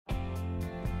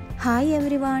Hi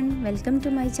everyone, welcome to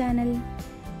my channel.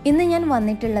 ഇന്ന് ഞാൻ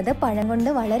വന്നിട്ടുള്ളത് പഴം കൊണ്ട്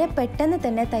വളരെ പെട്ടെന്ന്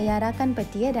തന്നെ തയ്യാറാക്കാൻ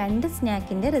പറ്റിയ രണ്ട്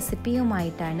സ്നാക്കിന്റെ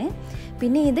റെസിപ്പിയുമായിട്ടാണ്.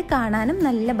 പിന്നെ ഇത് കാണാനും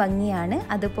നല്ല ഭംഗിയാണ്,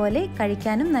 അതുപോലെ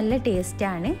കഴിക്കാനും നല്ല ടേസ്റ്റ്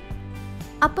ആണ്.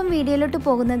 അപ്പം വീഡിയോയിലോട്ട്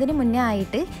പോകുന്നതിന് മുന്നേ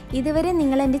ആയിട്ട് ഇതുവരെ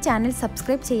നിങ്ങൾ എൻ്റെ ചാനൽ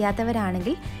സബ്സ്ക്രൈബ്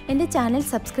ചെയ്യാത്തവരാണെങ്കിൽ എൻ്റെ ചാനൽ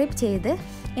സബ്സ്ക്രൈബ് ചെയ്ത്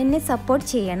എന്നെ സപ്പോർട്ട്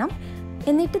ചെയ്യണം.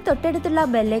 എന്നിട്ട് തൊട്ടടുത്തുള്ള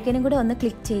ബെൽ ഐക്കനും കൂടി ഒന്ന്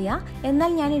ക്ലിക്ക് ചെയ്യുക.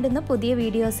 എന്നാൽ ഞാൻ ഇടുന്ന പുതിയ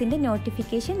വീഡിയോസിൻ്റെ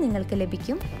നോട്ടിഫിക്കേഷൻ നിങ്ങൾക്ക്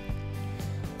ലഭിക്കും.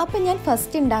 അപ്പോൾ ഞാൻ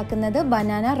ഫസ്റ്റ് ഉണ്ടാക്കുന്നത്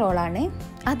ബനാന റോളാണ്.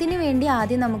 അതിനു വേണ്ടി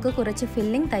ആദ്യം നമുക്ക് കുറച്ച്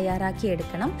ഫില്ലിംഗ് തയ്യാറാക്കി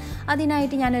എടുക്കണം.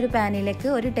 അതിനായിട്ട് ഞാനൊരു പാനിലേക്ക്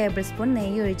 1 ടേബിൾ സ്പൂൺ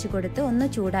നെയ്യ് ഒഴിച്ചു കൊടുത്ത് ഒന്ന്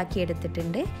ചൂടാക്കി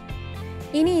എടുത്തിട്ടുണ്ട്.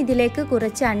 ഇനി ഇതിലേക്ക്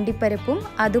കുറച്ച് അണ്ടിപ്പരിപ്പും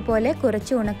അതുപോലെ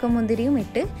കുറച്ച് ഉണക്കമുന്തിരിയും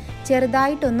ഇട്ട്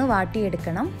ചെറുതായിട്ടൊന്ന്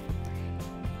വാട്ടിയെടുക്കണം.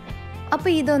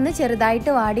 അപ്പോൾ ഇതൊന്ന്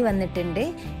ചെറുതായിട്ട് വാടി വന്നിട്ടുണ്ട്.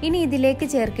 ഇനി ഇതിലേക്ക്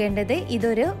ചേർക്കേണ്ടത്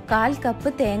ഇതൊരു 1/4 കപ്പ്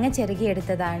തേങ്ങ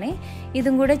ചിരകിയെടുത്തതാണ്.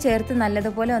 ഇതും കൂടെ ചേർത്ത്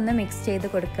നല്ലതുപോലെ ഒന്ന് മിക്സ് ചെയ്ത്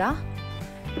കൊടുക്കുക.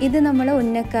 ഇത് നമ്മൾ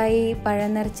ഉന്നക്കായി,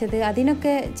 പഴം നിറച്ചത്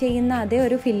അതിനൊക്കെ ചെയ്യുന്ന അതേ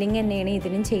ഒരു ഫില്ലിംഗ് തന്നെയാണ്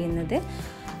ഇതിനും ചെയ്യുന്നത്.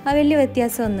 വലിയ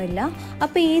വ്യത്യാസമൊന്നുമില്ല.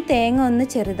 അപ്പോൾ ഈ തേങ്ങ ഒന്ന്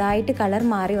ചെറുതായിട്ട് കളർ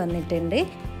മാറി വന്നിട്ടുണ്ട്.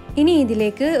 ഇനി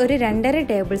ഇതിലേക്ക് ഒരു 2.5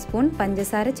 ടേബിൾ സ്പൂൺ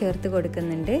പഞ്ചസാര ചേർത്ത്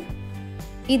കൊടുക്കുന്നുണ്ട്.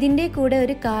 ഇതിൻ്റെ കൂടെ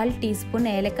ഒരു 1/4 ടീസ്പൂൺ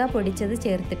ഏലക്ക പൊടിച്ചത്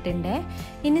ചേർത്തിട്ടുണ്ട്.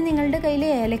 ഇനി നിങ്ങളുടെ കയ്യിൽ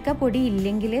ഏലക്ക പൊടി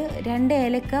ഇല്ലെങ്കിൽ 2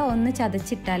 ഏലക്ക ഒന്ന്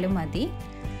ചതച്ചിട്ടാലും മതി.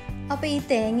 അപ്പോൾ ഈ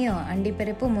തേങ്ങയോ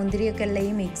അണ്ടിപ്പരിപ്പോ മുന്തിരിയൊക്കെ ഉള്ള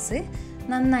ഈ മിക്സ്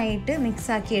നന്നായിട്ട്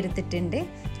മിക്സാക്കി എടുത്തിട്ടുണ്ട്.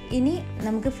 ഇനി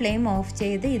നമുക്ക് ഫ്ലെയിം ഓഫ്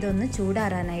ചെയ്ത് ഇതൊന്ന്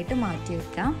ചൂടാറാനായിട്ട് മാറ്റി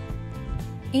വെക്കാം.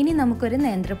 ഇനി നമുക്കൊരു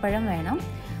നേന്ത്രപ്പഴം വേണം.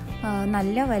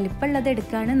 നല്ല വലിപ്പമുള്ളത്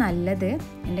എടുക്കുകയാണ് നല്ലത്.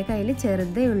 എൻ്റെ കയ്യിൽ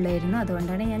ചെറുതേ ഉള്ളായിരുന്നു,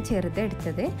 അതുകൊണ്ടാണ് ഞാൻ ചെറുത്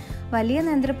എടുത്തത്. വലിയ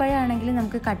നേന്ത്രപ്പഴമാണെങ്കിൽ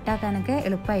നമുക്ക് കട്ടാക്കാനൊക്കെ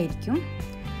എളുപ്പമായിരിക്കും.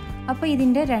 അപ്പോൾ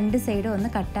ഇതിൻ്റെ 2 സൈഡും ഒന്ന്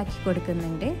കട്ടാക്കി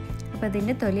കൊടുക്കുന്നുണ്ട്. അപ്പോൾ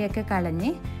ഇതിൻ്റെ തൊലിയൊക്കെ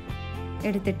കളഞ്ഞ്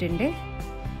എടുത്തിട്ടുണ്ട്.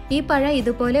 ഈ പഴം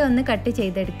ഇതുപോലെ ഒന്ന് കട്ട്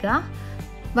ചെയ്തെടുക്കുക.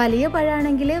 വലിയ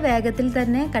പഴമാണെങ്കിൽ വേഗത്തിൽ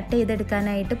തന്നെ കട്ട്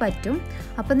ചെയ്തെടുക്കാനായിട്ട് പറ്റും.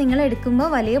 അപ്പോൾ നിങ്ങൾ എടുക്കുമ്പോൾ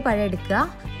വലിയ പഴം എടുക്കുക.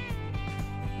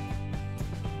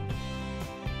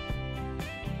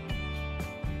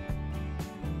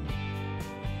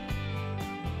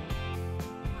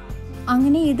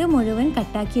 അങ്ങനെ ഇത് മുഴുവൻ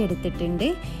കട്ടാക്കി എടുത്തിട്ടുണ്ട്.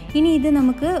 ഇനി ഇത്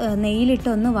നമുക്ക്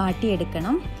നെയ്യിലിട്ടൊന്ന്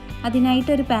വാട്ടിയെടുക്കണം.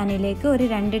 അതിനായിട്ടൊരു പാനിലേക്ക് ഒരു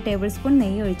 2 ടേബിൾ സ്പൂൺ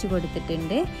നെയ്യ് ഒഴിച്ച്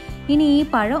കൊടുത്തിട്ടുണ്ട്. ഇനി ഈ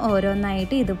പഴം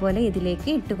ഓരോന്നായിട്ട് ഇതുപോലെ ഇതിലേക്ക്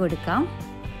ഇട്ട് കൊടുക്കാം.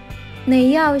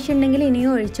 നെയ്യ് ആവശ്യമുണ്ടെങ്കിൽ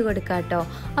ഇനിയും ഒഴിച്ചു കൊടുക്കാം കേട്ടോ.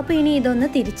 അപ്പോൾ ഇനി ഇതൊന്ന്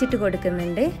തിരിച്ചിട്ട്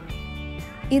കൊടുക്കുന്നുണ്ട്.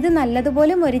 ഇത്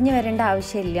നല്ലതുപോലെ മൊരിഞ്ഞ് വരേണ്ട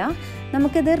ആവശ്യമില്ല.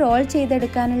 നമുക്കിത് റോൾ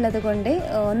ചെയ്തെടുക്കാനുള്ളത് കൊണ്ട്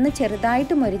ഒന്ന്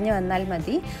ചെറുതായിട്ട് മൊരിഞ്ഞ് വന്നാൽ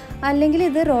മതി. അല്ലെങ്കിൽ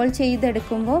ഇത് റോൾ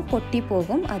ചെയ്തെടുക്കുമ്പോൾ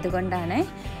പൊട്ടിപ്പോകും, അതുകൊണ്ടാണ്.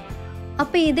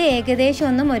 അപ്പോൾ ഇത് ഏകദേശം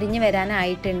ഒന്ന് മൊരിഞ്ഞ്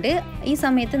വരാനായിട്ടുണ്ട്. ഈ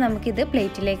സമയത്ത് നമുക്കിത്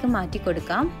പ്ലേറ്റിലേക്ക് മാറ്റി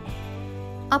കൊടുക്കാം.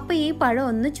 അപ്പോൾ ഈ പഴം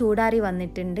ഒന്ന് ചൂടാറി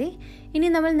വന്നിട്ടുണ്ട്. ഇനി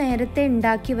നമ്മൾ നേരത്തെ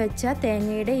ഉണ്ടാക്കി വെച്ച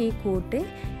തേങ്ങയുടെ ഈ കൂട്ട്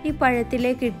ഈ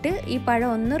പഴത്തിലേക്കിട്ട് ഈ പഴം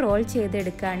ഒന്ന് റോൾ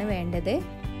ചെയ്തെടുക്കുകയാണ് വേണ്ടത്.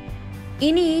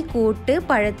 ഇനി ഈ കൂട്ട്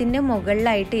പഴത്തിൻ്റെ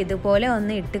മുകളിലായിട്ട് ഇതുപോലെ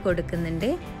ഒന്ന് ഇട്ട് കൊടുക്കുന്നുണ്ട്.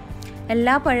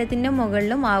 എല്ലാ പഴത്തിൻ്റെ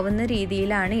മുകളിലും ആവുന്ന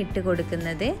രീതിയിലാണ് ഇട്ട്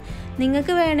കൊടുക്കുന്നത്.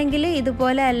 നിങ്ങൾക്ക് വേണമെങ്കിൽ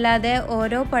ഇതുപോലെ അല്ലാതെ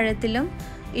ഓരോ പഴത്തിലും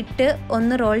ഇട്ട്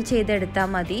ഒന്ന് റോൾ ചെയ്തെടുത്താൽ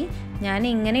മതി. ഞാൻ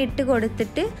ഇങ്ങനെ ഇട്ട്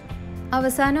കൊടുത്തിട്ട്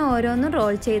അവസാനം ഓരോന്നും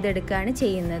റോൾ ചെയ്തെടുക്കുകയാണ്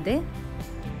ചെയ്യുന്നത്.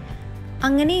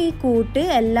 അങ്ങനെ ഈ കൂട്ട്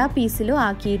എല്ലാ പീസിലും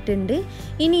ആക്കിയിട്ടുണ്ട്.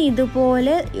 ഇനി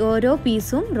ഇതുപോലെ ഓരോ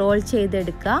പീസും റോൾ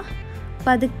ചെയ്തെടുക്കുക.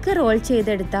 പതുക്കെ റോൾ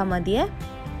ചെയ്തെടുത്താൽ മതിയേ.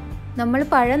 നമ്മൾ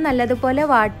പഴം നല്ലതുപോലെ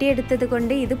വാട്ടിയെടുത്തത്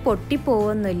കൊണ്ട് ഇത്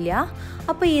പൊട്ടിപ്പോവൊന്നുമില്ല.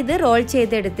 അപ്പോൾ ഇത് റോൾ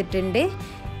ചെയ്തെടുത്തിട്ടുണ്ട്.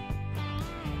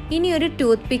 ഇനി ഒരു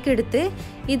ടൂത്ത് പിക്ക് എടുത്ത്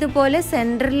ഇതുപോലെ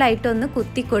സെൻറ്ററിലായിട്ടൊന്ന്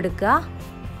കുത്തി കൊടുക്കുക.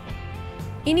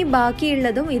 ഇനി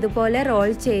ബാക്കിയുള്ളതും ഇതുപോലെ റോൾ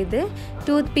ചെയ്ത്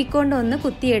ടൂത്ത് പിക്ക് കൊണ്ടൊന്ന്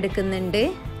കുത്തിയെടുക്കുന്നുണ്ട്.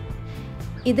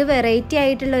 ഇത് വെറൈറ്റി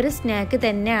ആയിട്ടുള്ളൊരു സ്നാക്ക്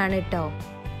തന്നെയാണ് കേട്ടോ.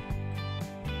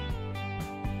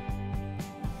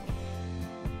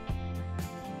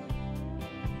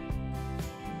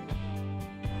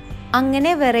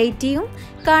 അങ്ങനെ വെറൈറ്റിയും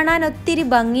കാണാൻ ഒത്തിരി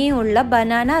ഭംഗിയുമുള്ള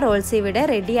ബനാന റോൾസ് ഇവിടെ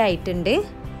റെഡി ആയിട്ടുണ്ട്.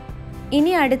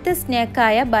 ഇനി അടുത്ത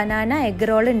സ്നാക്കായ ബനാന എഗ്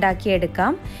റോൾ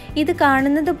ഉണ്ടാക്കിയെടുക്കാം. ഇത്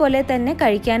കാണുന്നത് പോലെ തന്നെ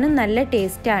കഴിക്കാനും നല്ല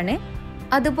ടേസ്റ്റാണ്.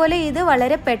 അതുപോലെ ഇത്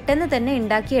വളരെ പെട്ടെന്ന് തന്നെ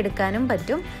ഉണ്ടാക്കിയെടുക്കാനും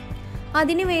പറ്റും.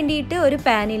 അതിനു വേണ്ടിയിട്ട് ഒരു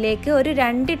പാനിലേക്ക് ഒരു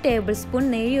 2 ടേബിൾ സ്പൂൺ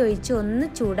നെയ്യ് ഒഴിച്ച് ഒന്ന്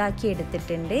ചൂടാക്കി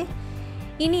എടുത്തിട്ടുണ്ട്.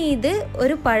 ഇനി ഇത്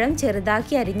ഒരു പഴം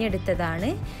ചെറുതാക്കി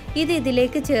അരിഞ്ഞെടുത്തതാണ്. ഇത്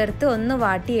ഇതിലേക്ക് ചേർത്ത് ഒന്ന്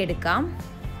വാട്ടിയെടുക്കാം.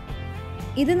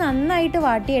 ഇത് നന്നായിട്ട്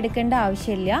വാട്ടിയെടുക്കേണ്ട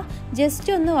ആവശ്യമില്ല, ജസ്റ്റ്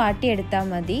ഒന്ന് വാട്ടിയെടുത്താൽ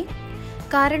മതി.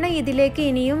 കാരണം ഇതിലേക്ക്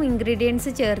ഇനിയും ഇൻഗ്രീഡിയൻസ്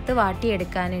ചേർത്ത്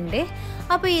വാട്ടിയെടുക്കാനുണ്ട്.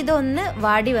 അപ്പോൾ ഇതൊന്ന്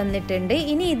വാടി വന്നിട്ടുണ്ട്.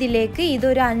 ഇനി ഇതിലേക്ക്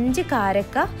ഇതൊരു 5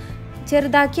 കാരക്ക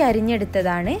ചെറുതാക്കി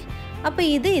അരിഞ്ഞെടുത്തതാണ്. അപ്പോൾ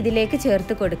ഇത് ഇതിലേക്ക്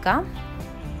ചേർത്ത് കൊടുക്കാം.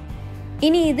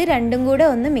 ഇനി ഇത് രണ്ടും കൂടെ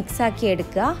ഒന്ന് മിക്സാക്കി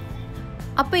എടുക്കുക.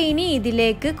 അപ്പോൾ ഇനി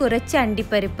ഇതിലേക്ക് കുറച്ച്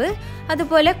അണ്ടിപ്പരിപ്പ്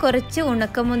അതുപോലെ കുറച്ച്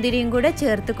ഉണക്കമുന്തിരിയും കൂടെ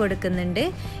ചേർത്ത് കൊടുക്കുന്നുണ്ട്.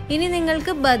 ഇനി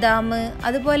നിങ്ങൾക്ക് ബദാം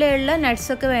അതുപോലെയുള്ള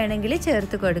നട്ട്സൊക്കെ വേണമെങ്കിൽ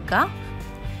ചേർത്ത് കൊടുക്കാം.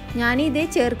 ഞാനിതേ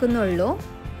ചേർക്കുന്നുള്ളൂ.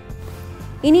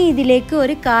 ഇനി ഇതിലേക്ക്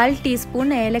ഒരു 1/4 ടീസ്പൂൺ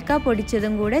ഏലക്ക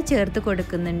പൊടിച്ചതും കൂടെ ചേർത്ത്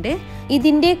കൊടുക്കുന്നുണ്ട്.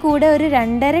 ഇതിൻ്റെ കൂടെ ഒരു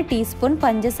 2.5 ടീസ്പൂൺ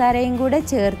പഞ്ചസാരയും കൂടെ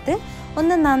ചേർത്ത്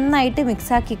ഒന്ന് നന്നായിട്ട്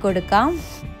മിക്സാക്കി കൊടുക്കാം.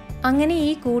 അങ്ങനെ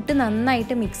ഈ കൂട്ട്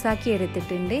നന്നായിട്ട് മിക്സാക്കി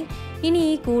എടുത്തിട്ടുണ്ട്. ഇനി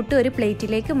ഈ കൂട്ട് ഒരു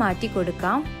പ്ലേറ്റിലേക്ക് മാറ്റി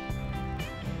കൊടുക്കാം.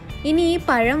 ഇനി ഈ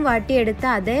പഴം വാട്ടിയെടുത്ത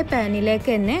അതേ പാനിലേക്ക്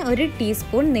തന്നെ ഒരു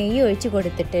ടീസ്പൂൺ നെയ്യ് ഒഴിച്ച്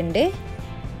കൊടുത്തിട്ടുണ്ട്.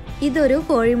 ഇതൊരു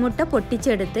കോഴിമുട്ട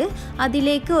പൊട്ടിച്ചെടുത്ത്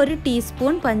അതിലേക്ക് ഒരു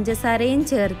ടീസ്പൂൺ പഞ്ചസാരയും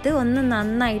ചേർത്ത് ഒന്ന്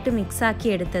നന്നായിട്ട് മിക്സാക്കി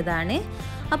എടുത്തതാണ്.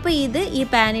 അപ്പോൾ ഇത് ഈ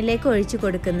പാനിലേക്ക് ഒഴിച്ച്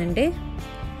കൊടുക്കുന്നുണ്ട്.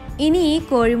 ഇനി ഈ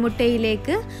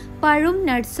കോഴിമുട്ടയിലേക്ക് പഴവും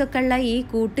നട്ട്സൊക്കെ ഉള്ള ഈ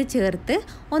കൂട്ട് ചേർത്ത്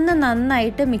ഒന്ന്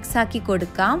നന്നായിട്ട് മിക്സാക്കി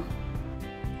കൊടുക്കാം.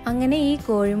 അങ്ങനെ ഈ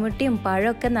കോഴിമുട്ടയും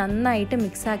പഴമൊക്കെ നന്നായിട്ട്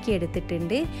മിക്സാക്കി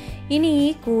എടുത്തിട്ടുണ്ട്. ഇനി ഈ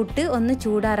കൂട്ട് ഒന്ന്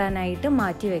ചൂടാറാനായിട്ട്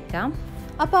മാറ്റി വെക്കാം.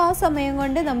 അപ്പോൾ ആ സമയം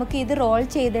കൊണ്ട് നമുക്ക് ഇത് റോൾ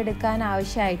ചെയ്തെടുക്കാൻ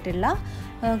ആവശ്യമായിട്ടുള്ള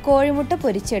കോഴിമുട്ട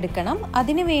പൊരിച്ചെടുക്കണം.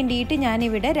 അതിന് വേണ്ടിയിട്ട്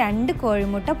ഞാനിവിടെ 2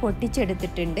 കോഴിമുട്ട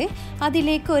പൊട്ടിച്ചെടുത്തിട്ടുണ്ട്.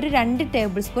 അതിലേക്ക് ഒരു 2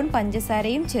 ടേബിൾ സ്പൂൺ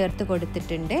പഞ്ചസാരയും ചേർത്ത്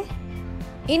കൊടുത്തിട്ടുണ്ട്.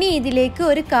 ഇനി ഇതിലേക്ക്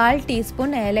ഒരു 1/4 ടീസ്പൂൺ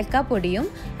ഏലക്ക പൊടിയും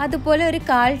അതുപോലെ ഒരു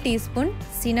 1/4 ടീസ്പൂൺ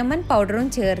സിനമൺ പൗഡറും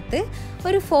ചേർത്ത്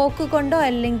ഒരു ഫോക്ക് കൊണ്ടോ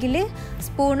അല്ലെങ്കിൽ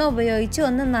സ്പൂണോ ഉപയോഗിച്ച്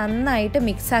ഒന്ന് നന്നായിട്ട്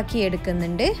മിക്സാക്കി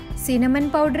എടുക്കുന്നുണ്ട്. സിനമൺ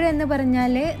പൗഡർ എന്ന്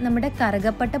പറഞ്ഞാൽ നമ്മുടെ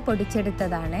കറുകപ്പട്ട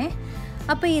പൊടിച്ചെടുത്തതാണ്.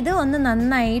 അപ്പോൾ ഇത് ഒന്ന്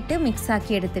നന്നായിട്ട്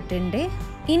മിക്സാക്കി എടുത്തിട്ടുണ്ട്.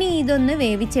 ഇനി ഇതൊന്ന്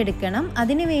വേവിച്ചെടുക്കണം.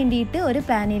 അതിന് വേണ്ടിയിട്ട് ഒരു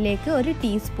പാനിലേക്ക് ഒരു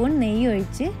ടീസ്പൂൺ നെയ്യ്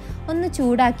ഒഴിച്ച് ഒന്ന്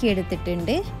ചൂടാക്കി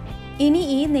എടുത്തിട്ടുണ്ട്. ഇനി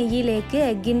ഈ നെയ്യിലേക്ക്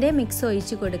എഗ്ഗിൻ്റെ മിക്സ്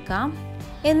ഒഴിച്ച് കൊടുക്കാം.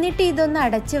 എന്നിട്ട് ഇതൊന്ന്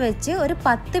അടച്ചു വെച്ച് ഒരു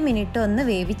 10 മിനിറ്റ് ഒന്ന്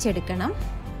വേവിച്ചെടുക്കണം.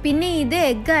 പിന്നെ ഇത്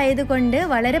എഗ്ഗ് ആയതുകൊണ്ട്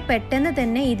വളരെ പെട്ടെന്ന്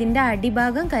തന്നെ ഇതിൻ്റെ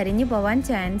അടിഭാഗം കരിഞ്ഞു പോവാൻ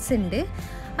ചാൻസ് ഉണ്ട്.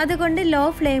 അതുകൊണ്ട് ലോ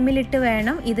ഫ്ലെയിമിലിട്ട്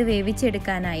വേണം ഇത്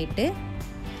വേവിച്ചെടുക്കാനായിട്ട്.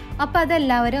 അപ്പോൾ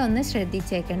അതെല്ലാവരും ഒന്ന്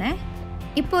ശ്രദ്ധിച്ചേക്കണേ.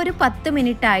 ഇപ്പോൾ ഒരു 10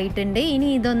 മിനിറ്റ് ആയിട്ടുണ്ട്. ഇനി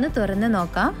ഇതൊന്ന് തുറന്ന്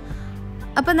നോക്കാം.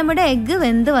 അപ്പോൾ നമ്മുടെ എഗ്ഗ്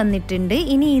വെന്ത് വന്നിട്ടുണ്ട്.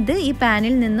 ഇനി ഇത് ഈ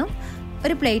പാനിൽ നിന്നും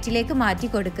ഒരു പ്ലേറ്റിലേക്ക് മാറ്റി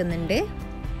കൊടുക്കുന്നുണ്ട്.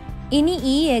 ഇനി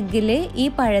ഈ എഗ്ഗിൽ ഈ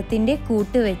പഴത്തിൻ്റെ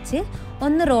കൂട്ട് വെച്ച്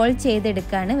ഒന്ന് റോൾ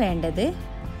ചെയ്തെടുക്കുകയാണ് വേണ്ടത്.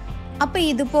 അപ്പോൾ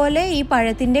ഇതുപോലെ ഈ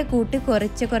പഴത്തിൻ്റെ കൂട്ട്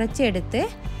കുറച്ച് എടുത്ത്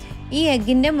ഈ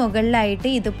എഗ്ഗിൻ്റെ മുകളിലായിട്ട്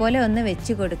ഇതുപോലെ ഒന്ന്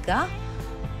വെച്ച് കൊടുക്കുക.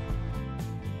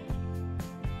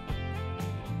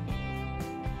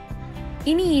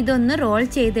 ഇനി ഇതൊന്ന് റോൾ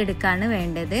ചെയ്തെടുക്കുകയാണ്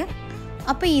വേണ്ടത്.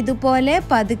 അപ്പോൾ ഇതുപോലെ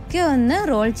പതുക്കെ ഒന്ന്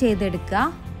റോൾ ചെയ്തെടുക്കുക.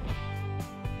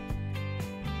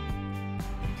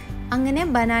 അങ്ങനെ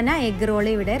ബനാന എഗ് റോൾ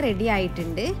ഇവിടെ റെഡി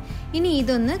ആയിട്ടുണ്ട്. ഇനി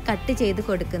ഇതൊന്ന് കട്ട് ചെയ്ത്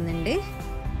കൊടുക്കുന്നുണ്ട്.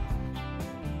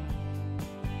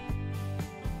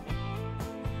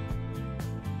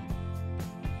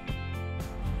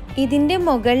 ഇതിൻ്റെ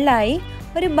മുകളിലായി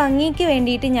ഒരു ഭംഗിക്ക്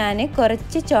വേണ്ടിയിട്ട് ഞാൻ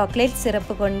കുറച്ച് ചോക്ലേറ്റ്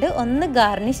സിറപ്പ് കൊണ്ട് ഒന്ന്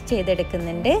ഗാർണിഷ്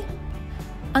ചെയ്തെടുക്കുന്നുണ്ട്.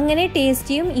 അങ്ങനെ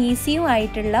ടേസ്റ്റിയും ഈസിയും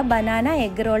ആയിട്ടുള്ള ബനാന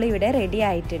എഗ് റോൾ ഇവിടെ റെഡി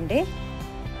ആയിട്ടുണ്ട്.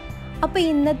 അപ്പോൾ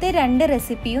ഇന്നത്തെ 2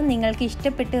 റെസിപ്പിയും നിങ്ങൾക്ക്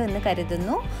ഇഷ്ടപ്പെട്ടു എന്ന്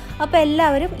കരുതുന്നു. അപ്പോൾ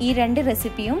എല്ലാവരും ഈ 2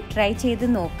 റെസിപ്പിയും ട്രൈ ചെയ്ത്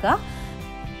നോക്കുക.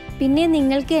 പിന്നെ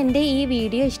നിങ്ങൾക്ക് എൻ്റെ ഈ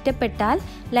വീഡിയോ ഇഷ്ടപ്പെട്ടാൽ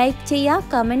ലൈക്ക് ചെയ്യുക,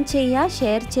 കമൻറ്റ് ചെയ്യുക,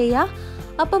 ഷെയർ ചെയ്യുക.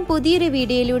 അപ്പം പുതിയൊരു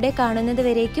വീഡിയോയിലൂടെ കാണുന്നത്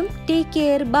വരേക്കും take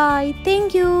care, by,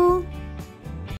 thank you.